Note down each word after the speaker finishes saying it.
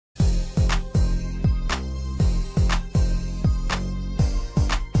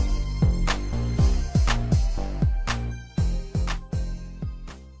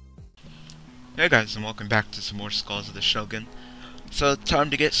Hey guys, and welcome back to some more Skulls of the Shogun. So,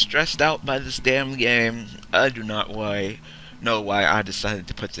 time to get stressed out by this damn game. I do not know why I decided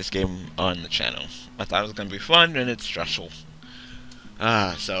to put this game on the channel. I thought it was going to be fun, and it's stressful.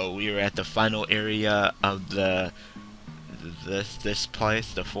 So we are at the final area of this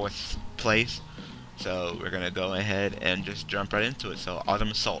place, the fourth place. So we're going to go ahead and just jump right into it. So, Autumn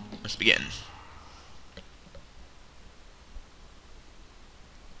Assault. Let's begin.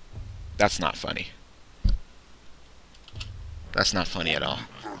 That's not funny. That's not funny at all.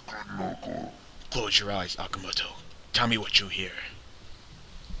 Close your eyes, Akamoto. Tell me what you hear.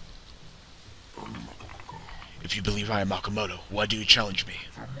 If you believe I am Akamoto, why do you challenge me?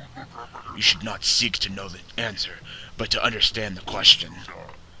 You should not seek to know the answer, but to understand the question.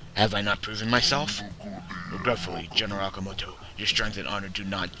 Have I not proven myself? Regretfully, General Akamoto, your strength and honor do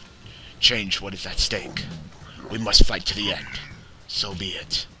not change what is at stake. We must fight to the end. So be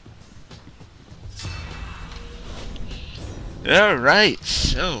it. Alright,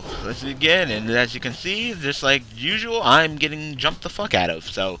 so let's begin, and as you can see, just like usual, I'm getting jumped the fuck out of.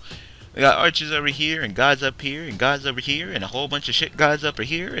 So, we got archers over here, and gods up here, and gods over here, and a whole bunch of shit gods over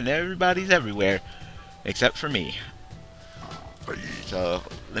here, and everybody's everywhere. Except for me. So,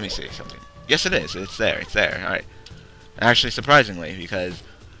 let me see something. Yes it is, it's there, alright. Actually, surprisingly, because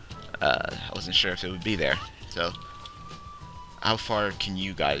I wasn't sure if it would be there. So, how far can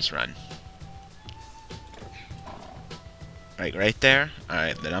you guys run? Like right there?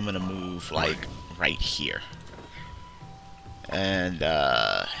 Alright, then I'm gonna move like right here. And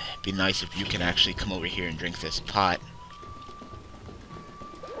it'd be nice if you can actually come over here and drink this pot.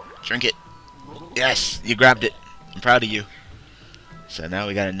 Drink it. Yes, you grabbed it. I'm proud of you. So now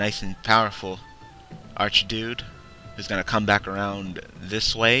we got a nice and powerful archer dude who's gonna come back around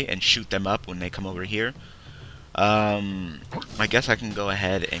this way and shoot them up when they come over here. I guess I can go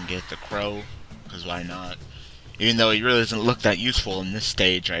ahead and get the crow, because why not? Even though he really doesn't look that useful in this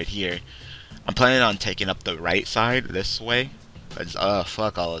stage right here. I'm planning on taking up the right side this way. Because,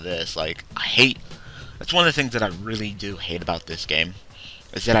 fuck all of this. Like, that's one of the things that I really do hate about this game.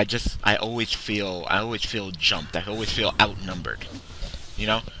 Is that I always feel jumped. I always feel outnumbered. You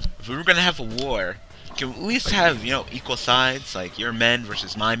know? If we were gonna have a war, can we at least have, you know, equal sides? Like, your men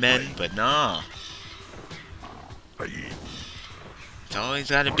versus my men? But nah. It's always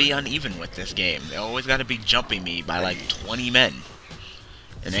got to be uneven with this game. They always got to be jumping me by like 20 men.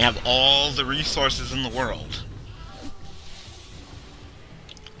 And they have all the resources in the world.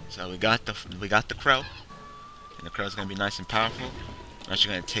 So we got the crow. And the crow's going to be nice and powerful. I'm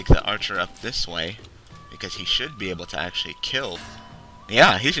actually going to take the archer up this way, because he should be able to actually kill.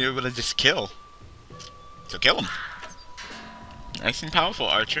 Yeah, he should be able to just kill. So kill him. Nice and powerful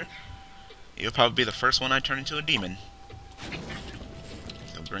archer. You'll probably be the first one I turn into a demon.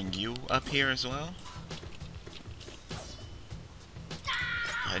 Bring you up here as well. Go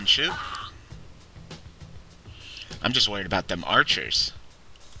ahead and shoot. I'm just worried about them archers.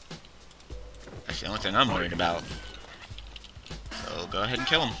 That's the only thing I'm worried about. So go ahead and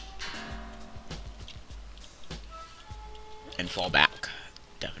kill them. And fall back.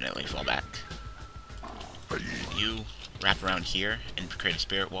 Definitely fall back. You wrap around here and create a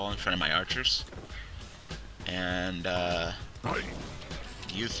spirit wall in front of my archers. And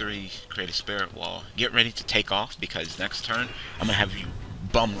you three create a spirit wall. Get ready to take off, because next turn I'm gonna have you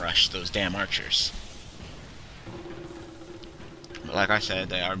bum rush those damn archers. But like I said,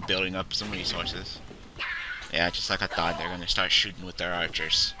 they are building up some resources. Yeah, just like I thought, they're gonna start shooting with their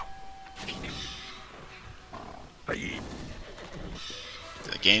archers. The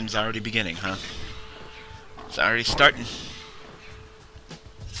game's already beginning, huh? It's already starting.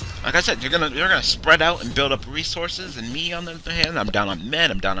 Like I said, they're gonna spread out and build up resources, and me on the other hand, I'm down on men,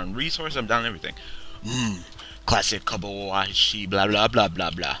 I'm down on resources, I'm down on everything. Classic Koa'ki, blah blah blah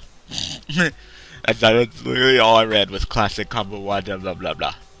blah blah. That's literally all I read was classic Koa'ki, blah blah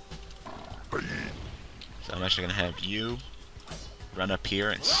blah. So I'm actually gonna have you run up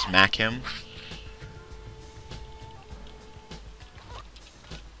here and smack him.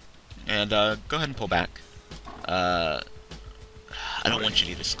 And go ahead and pull back. I don't want you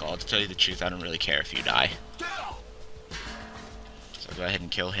to eat a skull. To tell you the truth, I don't really care if you die. So go ahead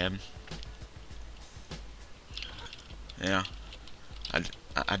and kill him. Yeah.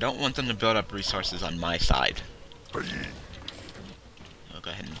 I don't want them to build up resources on my side. I'll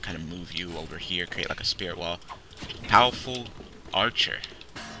go ahead and kind of move you over here, create like a spirit wall. Powerful archer.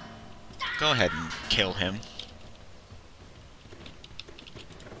 Go ahead and kill him.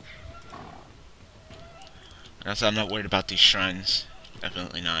 Also, I'm not worried about these shrines.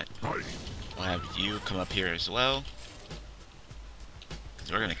 Definitely not. I'll have you come up here as well,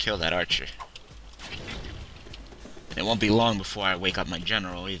 because we're going to kill that archer. And it won't be long before I wake up my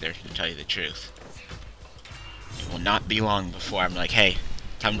general either, to tell you the truth. It will not be long before I'm like, hey,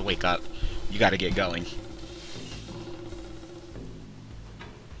 time to wake up. You gotta get going.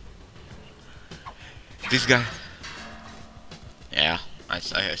 These guys... Yeah, I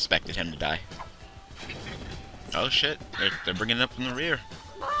expected him to die. Oh shit, they're bringing it up from the rear.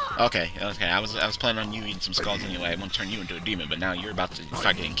 Okay, I was planning on you eating some skulls anyway. I want to turn you into a demon, but now you're about to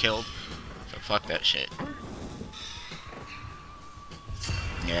start getting killed. So fuck that shit.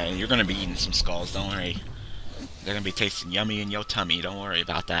 Yeah, you're gonna be eating some skulls, don't worry. They're gonna be tasting yummy in your tummy, don't worry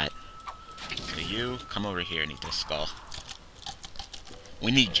about that. So you, come over here and eat this skull.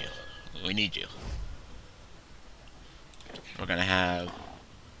 We need you. We need you. We're gonna have...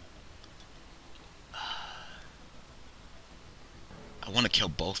 I want to kill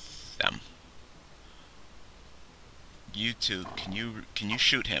both them. You two, can you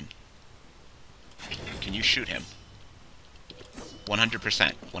shoot him? Can you shoot him?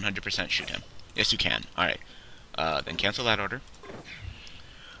 100%. 100% shoot him. Yes, you can. Alright. Then cancel that order.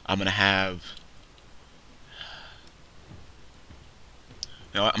 I'm gonna have...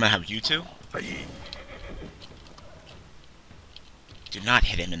 You know what? I'm gonna have you two. Do not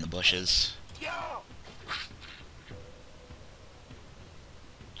hit him in the bushes.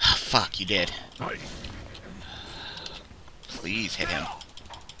 Oh, fuck, you did. Please hit him.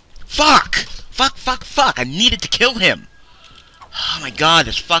 Fuck! Fuck, fuck, fuck! I needed to kill him! Oh my god,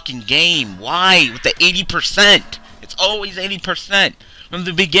 this fucking game. Why? With the 80%! It's always 80%! From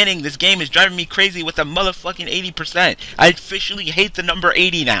the beginning, this game is driving me crazy with the motherfucking 80%. I officially hate the number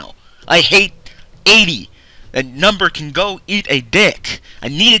 80 now. I hate 80. That number can go eat a dick. I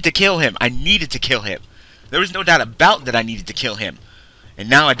needed to kill him. I needed to kill him. There was no doubt about that I needed to kill him. And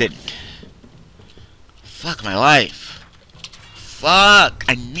now I didn't. Fuck my life. Fuck.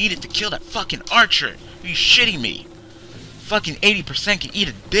 I needed to kill that fucking archer. Are you shitting me? Fucking 80% can eat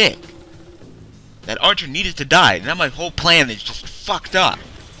a dick. That archer needed to die. Now my whole plan is just fucked up.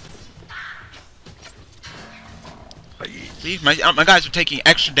 See? My guys are taking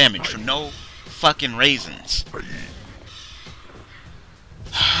extra damage from no fucking raisins.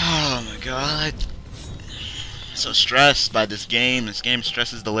 Oh my god. I'm so stressed by this game. This game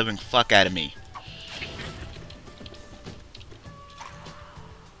stresses the living fuck out of me.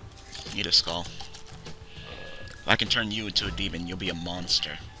 Need a skull. If I can turn you into a demon, you'll be a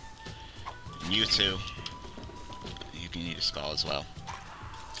monster. And you too. You can need a skull as well.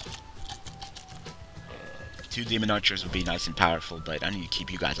 2 demon archers would be nice and powerful, but I need to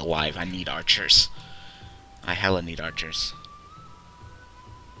keep you guys alive. I need archers. I hella need archers.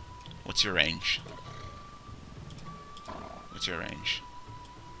 What's your range? What's your range?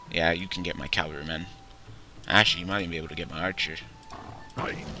 Yeah, you can get my cavalrymen. Actually, you might even be able to get my archer.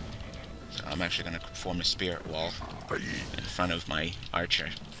 So I'm actually going to form a spirit wall in front of my archer.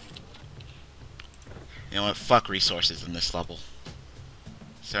 You know what? Fuck resources in this level.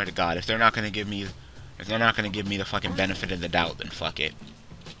 Swear to God, if they're not going to give me the fucking benefit of the doubt, then fuck it.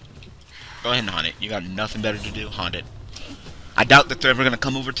 Go ahead and haunt it. You got nothing better to do, haunt it. I doubt that they're ever gonna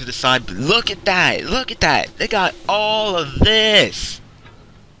come over to the side, but look at that! Look at that! They got all of this!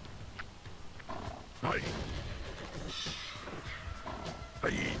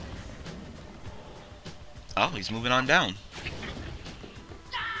 Oh, he's moving on down.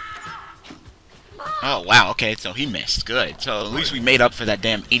 Oh, wow, okay, so he missed. Good. So at least we made up for that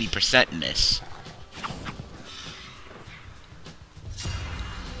damn 80% miss.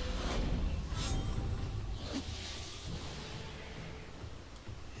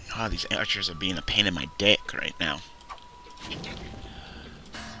 Oh, these archers are being a pain in my dick right now.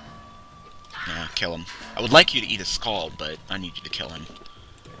 Yeah, kill him. I would like you to eat a skull, but I need you to kill him.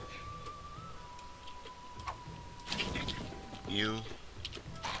 You...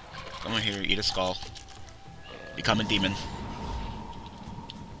 come over here, eat a skull. Become a demon.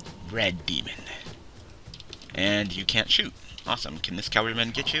 Red demon. And you can't shoot. Awesome. Can this cavalryman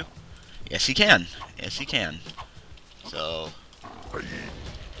get you? Yes, he can. Yes, he can. So...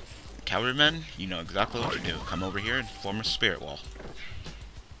 cavalrymen, you know exactly what to do. Come over here and form a spirit wall.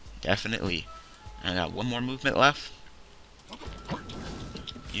 Definitely. I got one more movement left.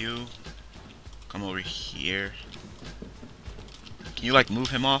 You come over here. Can you like move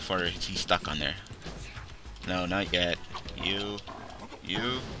him off, or is he stuck on there? No, not yet. You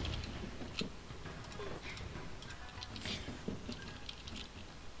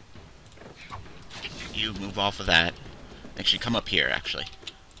move off of that. Actually, come up here, actually.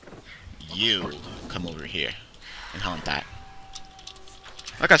 You come over here and haunt that.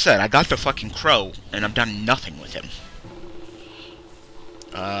 Like I said, I got the fucking crow, and I've done nothing with him.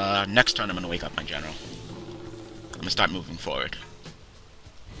 Next turn I'm gonna wake up my general. gonna start moving forward.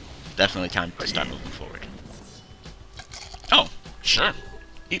 Definitely time to start moving forward. Oh, sure.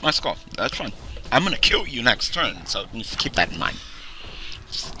 Eat my skull. That's fine. I'm gonna kill you next turn, so just keep that in mind.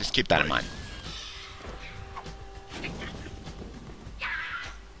 Just keep that in mind.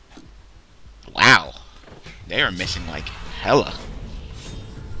 Wow. They are missing like hella.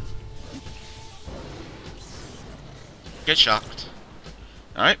 Get shocked.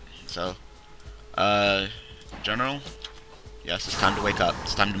 Alright, so General, yes, it's time to wake up.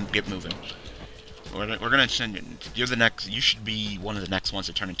 It's time to get moving. We're gonna send you're the next. You should be one of the next ones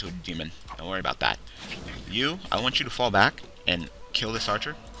to turn into a demon. Don't worry about that. You, I want you to fall back and kill this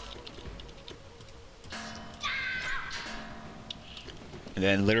archer, and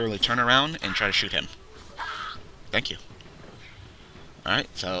then literally turn around and try to shoot him. Thank you. All right,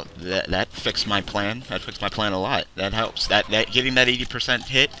 so that fixed my plan. That fixed my plan a lot. That helps. That getting that 80%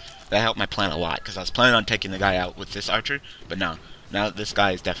 hit, that helped my plan a lot, because I was planning on taking the guy out with this archer, but no. Now this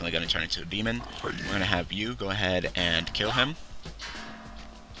guy is definitely going to turn into a demon. We're going to have you go ahead and kill him.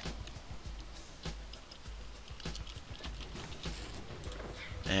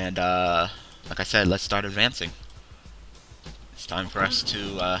 And, like I said, let's start advancing. It's time for us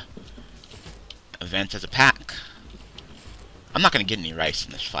to, advance as a pack. I'm not going to get any rice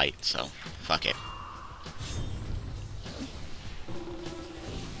in this fight, so fuck it.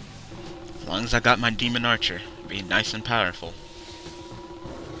 As long as I got my demon archer, being nice and powerful.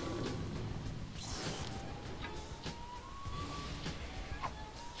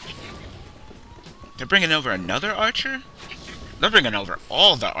 They're bringing over another archer? They're bringing over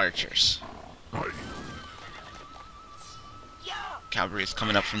all the archers. Cavalry is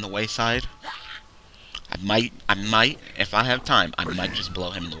coming up from the wayside. I might, if I have time, I might just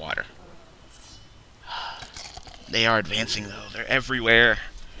blow him in the water. They are advancing though, they're everywhere.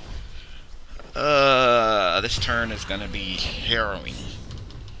 This turn is gonna be harrowing.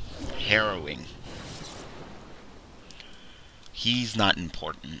 Harrowing. He's not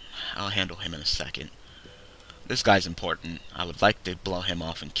important. I'll handle him in a second. This guy's important. I would like to blow him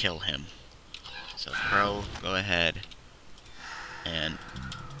off and kill him. So, Crow, go ahead and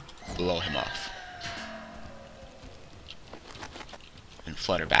blow him off. And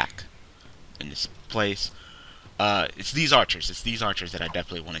flutter back in this place. It's these archers. It's these archers that I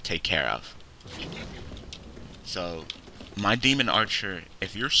definitely want to take care of. So, my demon archer,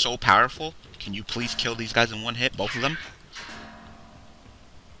 if you're so powerful, can you please kill these guys in one hit? Both of them?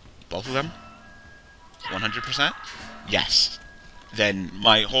 Both of them? 100%? Yes. Then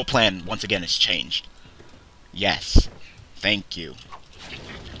my whole plan, once again, is changed. Yes. Thank you.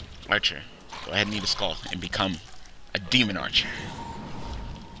 Archer, go ahead and eat a skull and become a demon archer.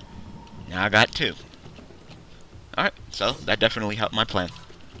 Now I got two. Alright, so that definitely helped my plan.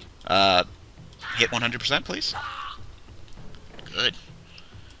 Hit 100%, please. Good.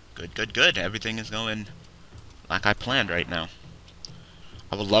 Good, good, good. Everything is going like I planned right now.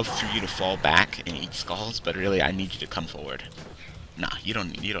 I would love for you to fall back and eat skulls, but really I need you to come forward. Nah, you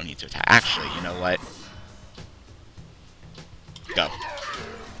don't need to attack. Actually, you know what? Go.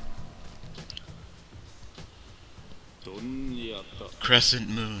 Crescent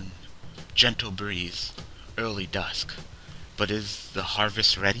moon, gentle breeze, early dusk. But is the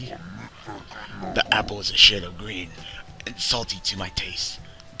harvest ready? The apple is a shade of green, and salty to my taste,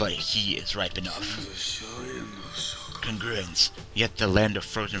 but he is ripe enough. Congruence, yet the land of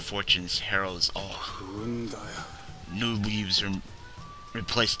frozen fortunes heralds all. New leaves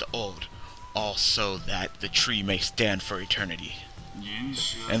replace the old, all so that the tree may stand for eternity.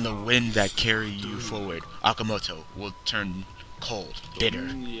 And the wind that carry you forward, Akamoto, will turn cold, bitter.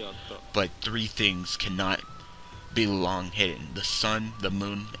 But three things cannot be long hidden: the sun, the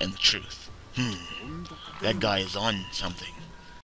moon, and the truth. That guy is on something.